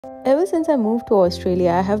Ever since I moved to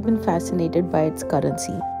Australia, I have been fascinated by its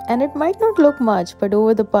currency. And it might not look much, but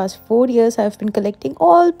over the past 4 years, I've been collecting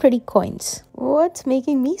all pretty coins. What's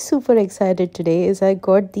making me super excited today is I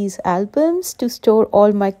got these albums to store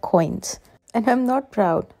all my coins. And I'm not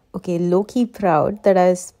proud, okay, low key proud that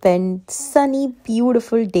I spent sunny,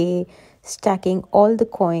 beautiful day stacking all the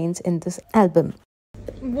coins in this album.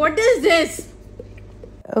 What is this?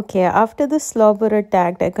 Okay, after the slobber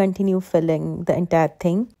attacked, I continue filling the entire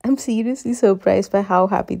thing. I'm seriously surprised by how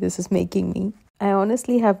happy this is making me. I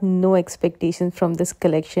honestly have no expectations from this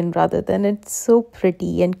collection rather than it's so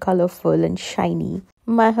pretty and colorful and shiny.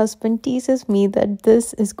 My husband teases me that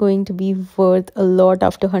this is going to be worth a lot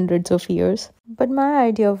after hundreds of years. But my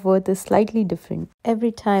idea of worth is slightly different.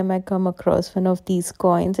 Every time I come across one of these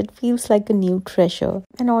coins, it feels like a new treasure.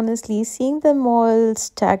 And honestly, seeing them all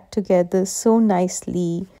stacked together so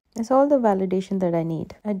nicely is all the validation that I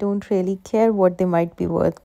need. I don't really care what they might be worth.